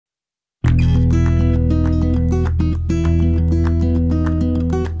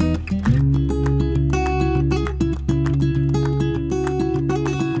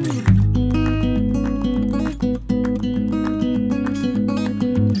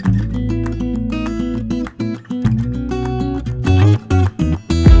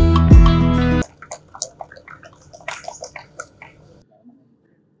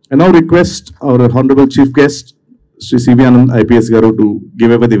now request our Honorable Chief Guest, Sri C.V. Anand IPS Garu, to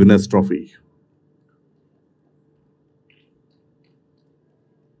give away the winner's trophy.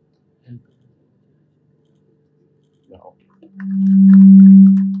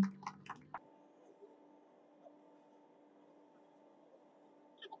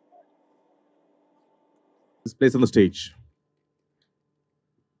 This place on the stage.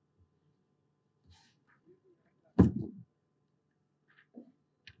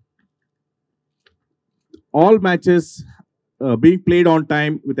 All matches being played on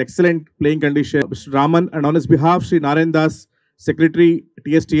time with excellent playing condition. Mr. Raman, and on his behalf, Sri Narayan Das, Secretary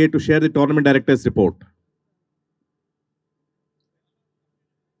TSTA, to share the tournament director's report.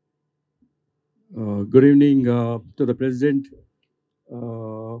 Good evening to the President,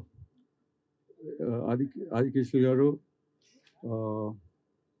 Adikeshwar Garu,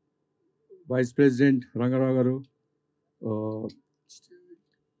 Vice President Rangarao Garu,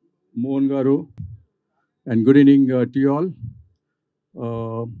 Mohan Garu, and good evening to you all.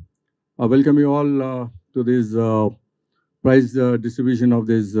 I welcome you all to this prize distribution of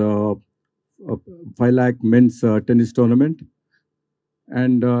this 5 lakh men's tennis tournament.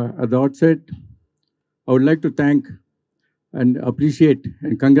 And at the outset, I would like to thank and appreciate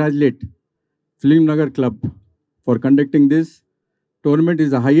and congratulate Film Nagar Club for conducting this tournament.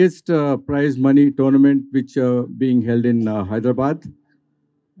 Is the highest prize money tournament which being held in Hyderabad,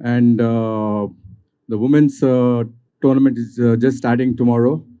 and the women's tournament is just starting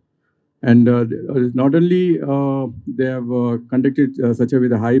tomorrow. And not only they have conducted such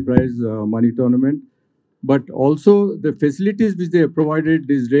a high prize money tournament, but also the facilities which they have provided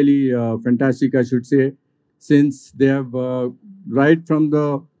is really fantastic, I should say, since they have right from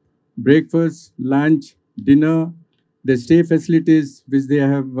the breakfast, lunch, dinner, the stay facilities which they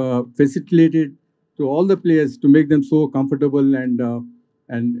have facilitated to all the players to make them so comfortable,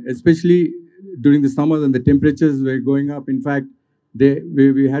 and especially during the summer when the temperatures were going up. In fact,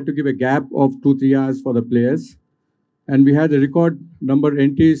 we had to give a gap of 2-3 hours for the players, and we had a record number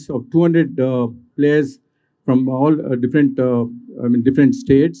entries of 200 players from all different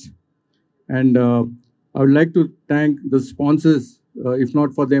states. And I would like to thank the sponsors. If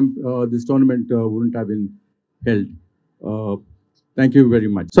not for them, this tournament wouldn't have been held. Thank you very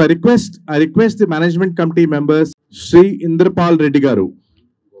much. So I request the management committee members, Sri Indrapal Reddy Garu,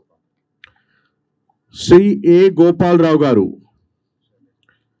 Sri A. Gopal Rao Garu,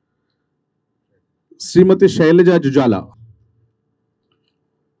 Srimati Shailaja Jujala,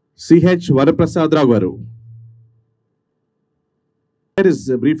 C.H. Varaprasad Rao Garu. Here is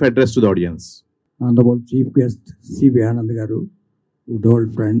a brief address to the audience. Honorable Chief Guest C.V. Anand Garu, good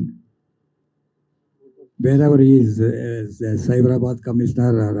old friend. Wherever he is, as Cyberabad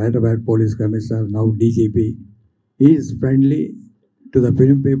Commissioner or Hyderabad Police Commissioner, now DGP, he is friendly to the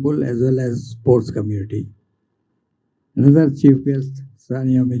film people as well as sports community. Another Chief Guest,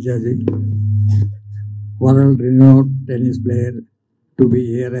 Sania Mirza, world-renowned tennis player, to be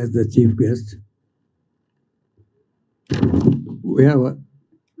here as the Chief Guest. We have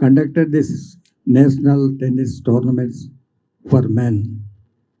conducted this national tennis tournaments for men,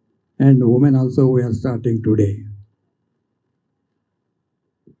 and women also we are starting today.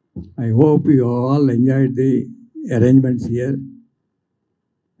 I hope you all enjoyed the arrangements here,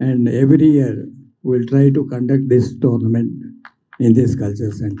 and every year we'll try to conduct this tournament in this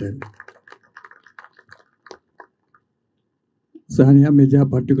culture center. Sania Mirza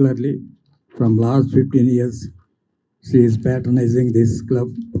particularly, from last 15 years, she is patronizing this club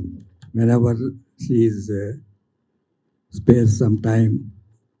whenever she is spares some time.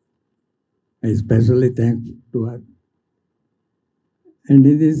 I especially thank to her. And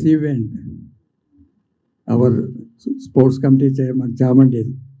in this event, our sports committee chairman,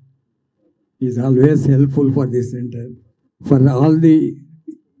 Chamandi, is always helpful for this center, for all the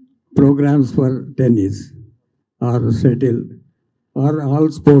programs for tennis or shuttle or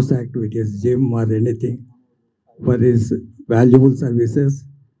all sports activities, gym or anything. For his valuable services,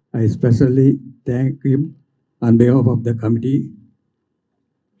 I especially thank him on behalf of the committee.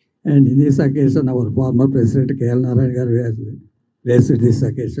 And in this occasion, our former President K.L. Narayan Garu has raised this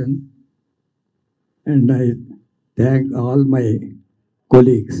occasion. And I thank all my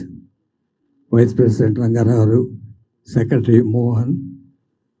colleagues, Vice President Rangarao, Secretary Mohan,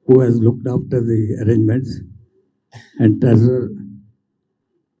 who has looked after the arrangements, and Treasurer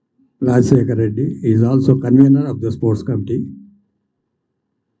Raju Reddy is also convener of the sports committee,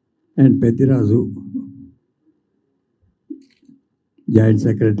 and Raju, Joint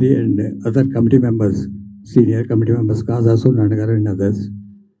Secretary, and other committee members, senior committee members, Kazasu, Nanagar, and others,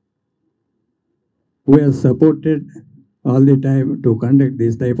 who have supported all the time to conduct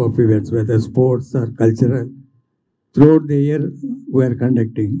these type of events, whether sports or cultural. Throughout the year, we are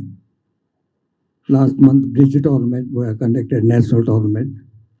conducting. Last month, bridge tournament, we have conducted national tournament.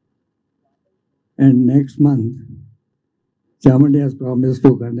 And next month, Chamundi has promised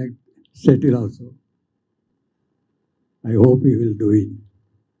to conduct shuttle also. I hope he will do it.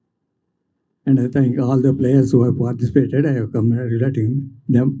 And I thank all the players who have participated. I have congratulating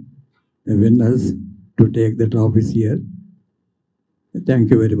them, the winners, to take the trophies here.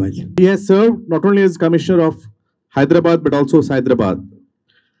 Thank you very much. He has served not only as Commissioner of Hyderabad but also Hyderabad.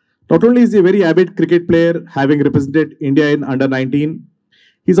 Not only is he a very avid cricket player, having represented India in under-19,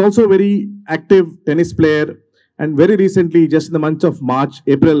 he's also a very active tennis player. And very recently, just in the months of March,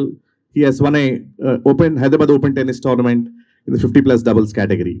 April, he has won a Hyderabad Open tennis tournament in the 50+ doubles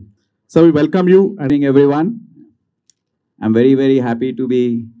category. So we welcome you. Good evening, everyone. I'm very, very happy to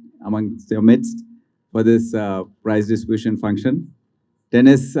be amongst your midst for this prize distribution function.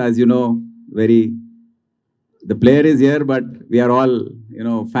 Tennis, as you know, the player is here, but we are all,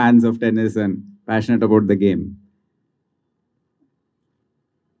 fans of tennis and passionate about the game.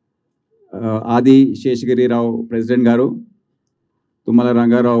 Adi Sheshagiri Rao, President Garu, Tumala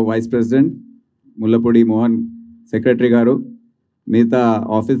Ranga Rao, Vice President, Mullapudi Mohan, Secretary Garu, Mita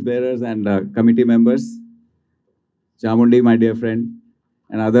office bearers and committee members, Chamundi, my dear friend,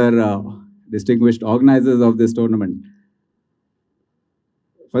 and other distinguished organizers of this tournament.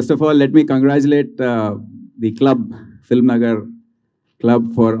 First of all, let me congratulate the club, Film Nagar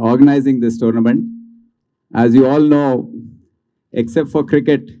Club, for organizing this tournament. As you all know, except for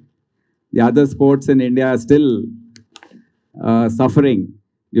cricket, the other sports in India are still suffering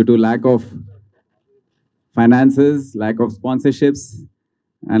due to lack of finances, lack of sponsorships,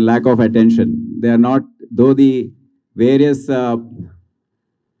 and lack of attention. They are not, though the various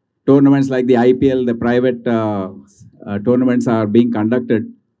tournaments like the IPL, the private tournaments are being conducted.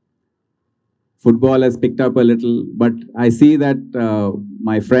 Football has picked up a little, but I see that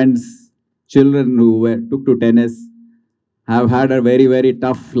my friends, children who took to tennis have had a very, very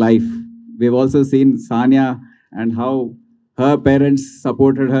tough life. We've also seen Sania and how her parents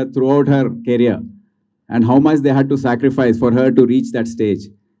supported her throughout her career and how much they had to sacrifice for her to reach that stage.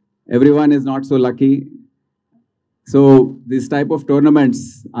 Everyone is not so lucky. So these type of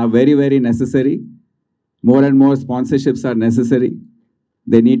tournaments are very, very necessary. More and more sponsorships are necessary.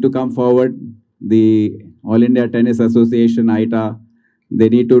 They need to come forward. The All India Tennis Association, ITA, they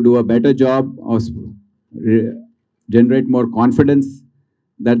need to do a better job of generate more confidence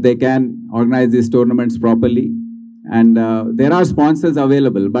that they can organize these tournaments properly. And there are sponsors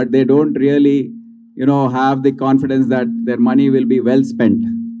available, but they don't really, have the confidence that their money will be well spent.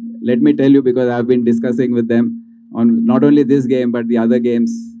 Let me tell you, because I've been discussing with them on not only this game, but the other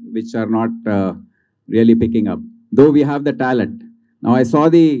games which are not really picking up. Though we have the talent. Now, I saw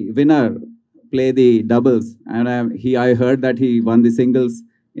the winner play the doubles, and I heard that he won the singles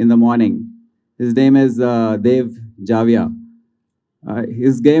in the morning. His name is Dev Javia.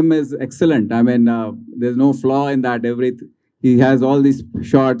 His game is excellent. I mean, there's no flaw in that. He has all these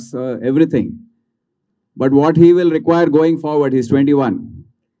shots, everything. But what he will require going forward, he's 21.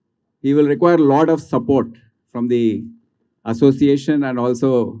 He will require a lot of support from the association and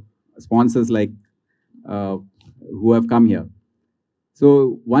also sponsors like who have come here.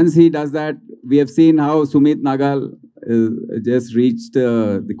 So once he does that, we have seen how Sumit Nagal just reached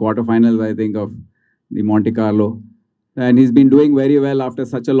the quarterfinals, I think, of the Monte Carlo. And he's been doing very well after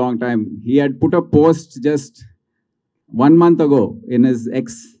such a long time. He had put a post just 1 month ago in his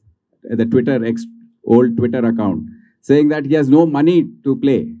old Twitter account, saying that he has no money to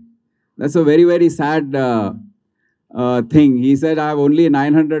play. That's a very, very sad thing. He said, I have only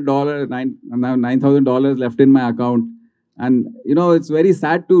 $9,000 left in my account. And, it's very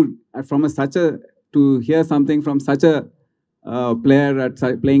sad to hear something from such a player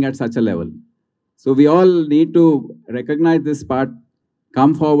playing at such a level. So we all need to recognize this part,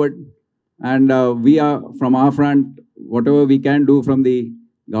 come forward, and we are, from our front, whatever we can do from the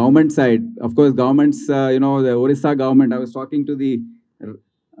government side. Of course, governments, the Orissa government, I was talking to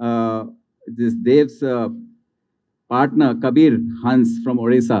this Dev's partner, Kabir Hans from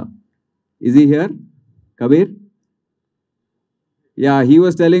Orissa. Is he here? Kabir? Yeah, he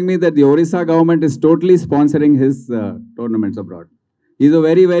was telling me that the Orissa government is totally sponsoring his tournaments abroad. He's a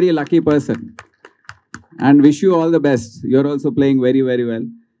very, very lucky person. And wish you all the best. You're also playing very, very well.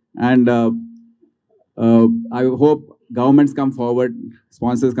 And I hope governments come forward,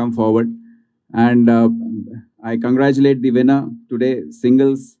 sponsors come forward. And I congratulate the winner today,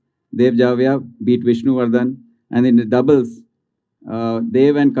 singles, Dev Javia beat Vishnu Vardhan. And in the doubles,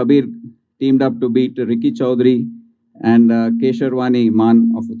 Dev and Kabir teamed up to beat Ricky Chaudhary and Kesharwani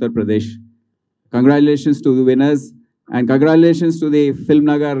Man of Uttar Pradesh. Congratulations to the winners, and congratulations to the Film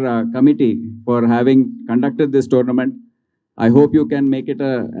Nagar committee for having conducted this tournament. I hope you can make it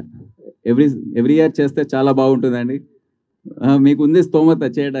every year చేస్తే చాలా బాగుంటుందండి. మీకు ఉంది స్తోమత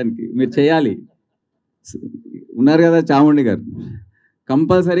చేయడానికి, మీరు చేయాలి. ఉన్నారు కదా చాముండి గారు,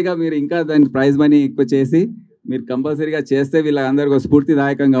 కంపల్సరీగా మీరు ఇంకా దాని ప్రైజ్ మనీ ఎక్కువ చేసి మీరు కంపల్సరీగా చేస్తే వీళ్ళందరికీ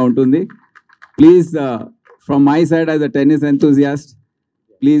స్ఫూర్తిదాయకంగా ఉంటుంది. Please, from my side as a tennis enthusiast,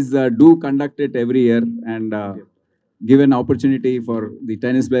 please do conduct it every year and give an opportunity for the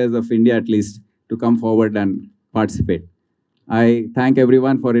tennis players of India at least to come forward and participate. I thank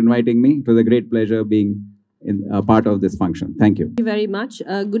everyone for inviting me. It was a great pleasure being in part of this function. Thank you. Thank you very much.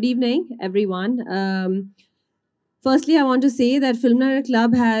 Good evening, everyone. Firstly, I want to say that Film Nagar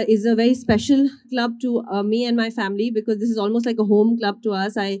Club is a very special club to me and my family, because this is almost like a home club to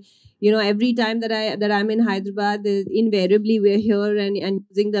us. Every time that I'm in Hyderabad, invariably we're here and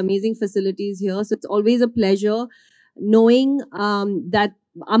using the amazing facilities here. So it's always a pleasure knowing that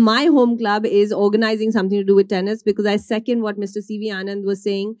my home club is organizing something to do with tennis, because I second what Mr. C.V. Anand was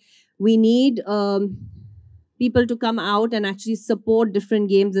saying. We need people to come out and actually support different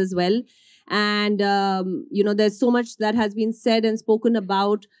games as well. And, there's so much that has been said and spoken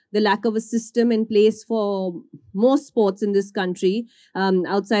about the lack of a system in place for most sports in this country,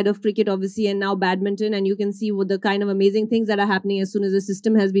 outside of cricket, obviously, and now badminton. And you can see what the kind of amazing things that are happening as soon as the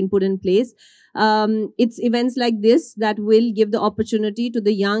system has been put in place. It's events like this that will give the opportunity to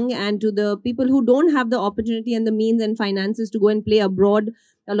the young and to the people who don't have the opportunity and the means and finances to go and play abroad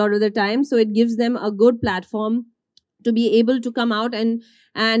a lot of the time. So it gives them a good platform to be able to come out and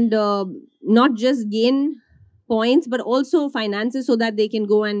not just gain points, but also finances, so that they can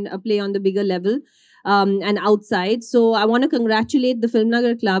go and play on the bigger level and outside. So I want to congratulate the Film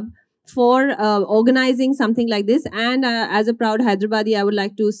Nagar Club for organizing something like this. And as a proud Hyderabadi, I would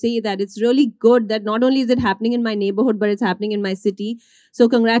like to say that it's really good that not only is it happening in my neighborhood, but it's happening in my city. So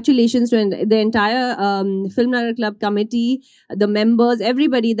congratulations to the entire Film Nagar Club committee, the members,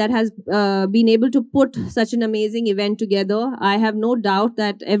 everybody that has been able to put such an amazing event together. I have no doubt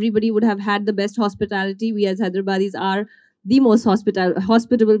that everybody would have had the best hospitality. We as Hyderabadis are the most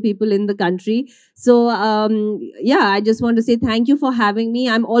hospitable people in the country. So I just want to say thank you for having me.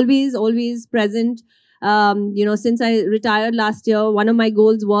 I'm always present. Since I retired last year, one of my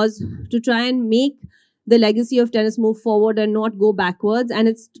goals was to try and make the legacy of tennis move forward and not go backwards. And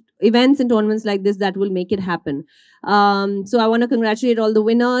it's events and tournaments like this that will make it happen. So I want to congratulate all the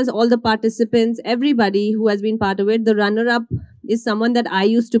winners, all the participants, everybody who has been part of it. The runner-up is someone that I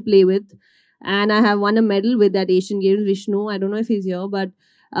used to play with, and I have won a medal with that Asian Games, Vishnu. I don't know if he's here, but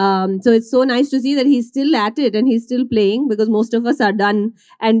so it's so nice to see that he's still at it and he's still playing, because most of us are done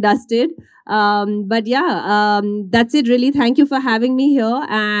and dusted. That's it really. Thank you for having me here,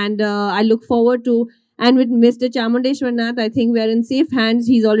 and I look forward to. And with Mr. Chamundeshwarnath, I think we are in safe hands.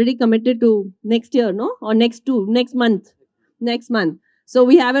 He's already committed to next year, no? Or next month. So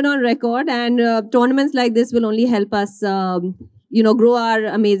we have it on record, and tournaments like this will only help us, grow our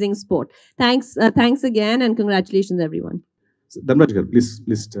amazing sport. Thanks again, and congratulations, everyone. So, Dhanraj garu, please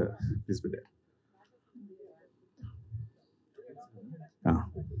be there.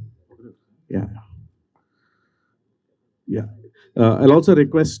 Yeah. I'll also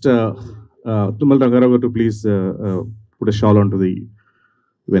request Tumal Rangaravu to please put a shawl onto the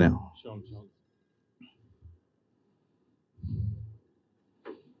winner.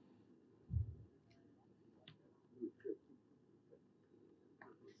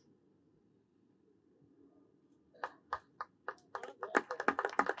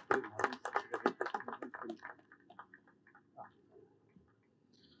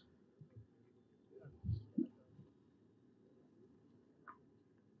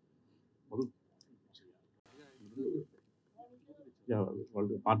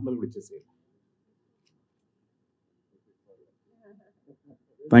 వాళ్ళు partner కూడా ఇచ్చేసేయాలి.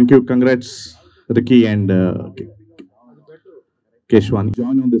 Thank you. Congrats, Ricky and Keshwani.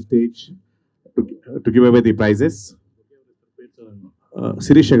 Join on the stage to give away the prizes.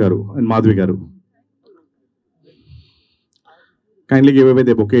 Sirisha garu and Madhvi garu. Kindly give away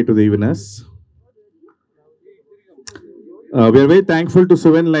the bouquet to the winners. We are very thankful to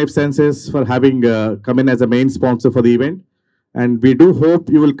Suven Life Sciences for having come in as a main sponsor for the event. And we do hope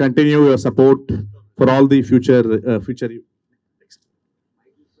you will continue your support for all the future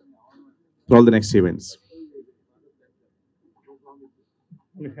for all the next events.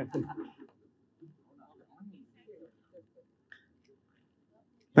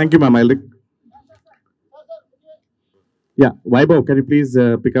 Thank you, ma'am. Yeah, Vaibhav, can you please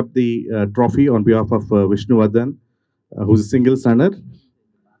pick up the trophy on behalf of Vishnu Vardhan? who's a singles runner.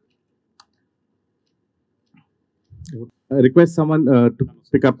 I request someone to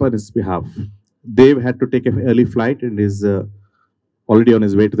pick up on his behalf. Dave had to take an early flight and is already on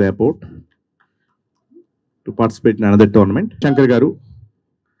his way to the airport to participate in another tournament. Shankar Garu.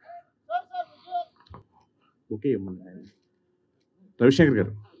 Okay, Ravi Shankar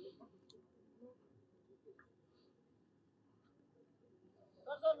Garu.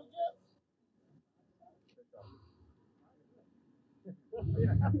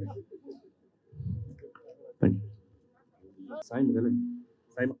 Thank you. Simon,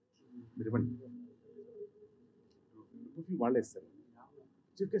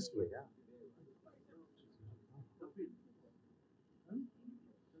 Chief guest, yeah.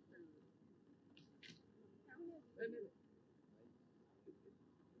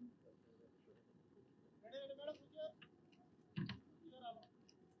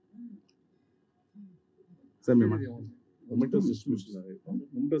 Sir, momentous distribution.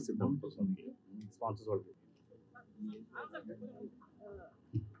 Momentous sponsors all.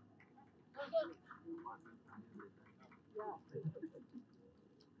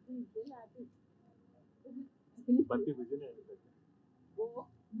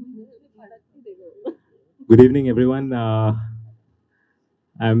 Good evening, everyone.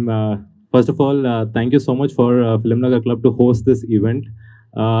 I'm first of all, thank you so much for Film Nagar Club to host this event.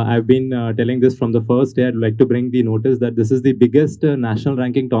 I've been telling this from the first day. I'd like to bring the notice that this is the biggest national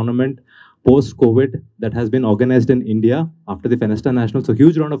ranking tournament post-COVID that has been organized in India after the Fenesta National. So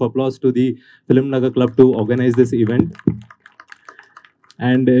huge round of applause to the Film Nagar Club to organize this event.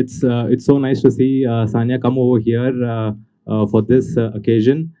 And it's so nice to see Sania come over here for this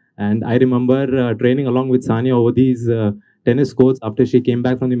occasion. And I remember training along with Sania over these tennis courts after she came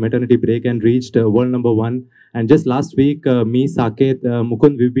back from the maternity break and reached world #1. And just last week, me, Saket,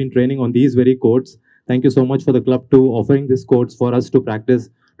 Mukund, we've been training on these very courts. Thank you so much for the club to offering these courts for us to practice,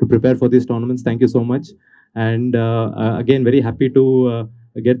 to prepare for these tournaments. Thank you so much. And again, very happy to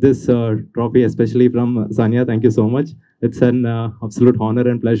get this trophy, especially from Sania. Thank you so much. It's an absolute honor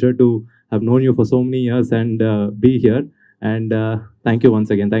and pleasure to have known you for so many years and be here. And thank you once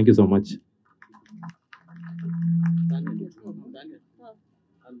again. Thank you so much.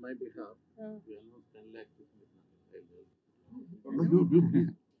 On my behalf, we almost 10 lakh.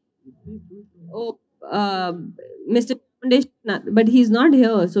 Oh, Mr. Foundation, but he's not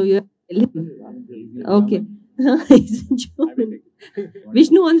here, so you have to tell him. Okay. He's in Germany.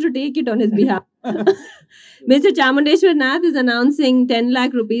 Vishnu wants to take it on his behalf. Mr. Chamundeshwar Nath is announcing 10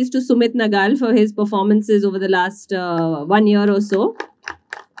 lakh rupees to Sumit Nagal for his performances over the last 1 year or so.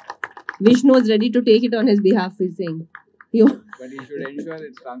 Vishnu is ready to take it on his behalf, he's saying. But you should ensure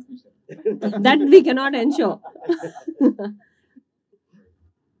its transmission. That we cannot ensure.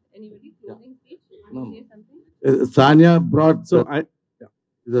 Anybody? Closing speech? Want to say something? Sania brought. So I.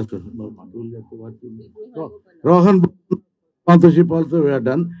 Just Rohan sponsorship also we have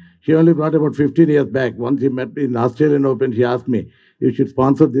done. She only brought about 15 years back. Once he met me in Australian Open, she asked me, you should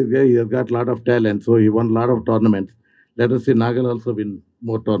sponsor this guy. He has got a lot of talent. So he won a lot of tournaments. Let us see Nagal also win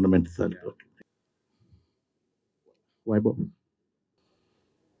more tournaments. Vaibhav.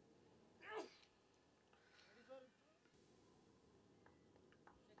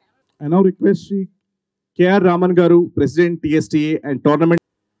 I now request Sri K.R. Raman Garu, President TSTA and Tournament.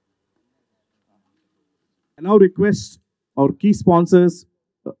 I now request our key sponsors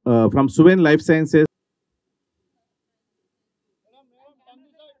from Suven Life Sciences.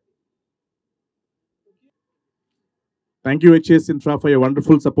 Thank you, HS Infra, for your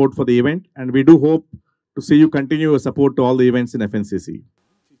wonderful support for the event, and we do hope to see you continue your support to all the events in FNCC.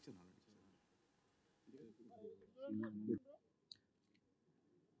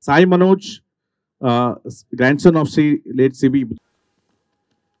 Sai Manoj, grandson of Sri late CB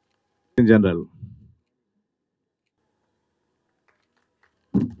in general.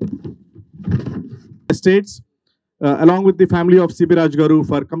 States, along with the family of CB Rajgaru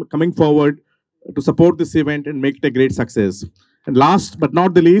for coming forward to support this event and make it a great success. And last but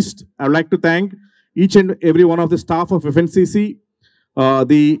not the least, I would like to thank each and every one of the staff of FNCC. A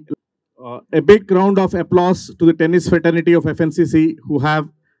big round of applause to the tennis fraternity of FNCC who have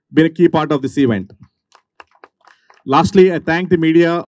been a key part of this event. Lastly, I thank the media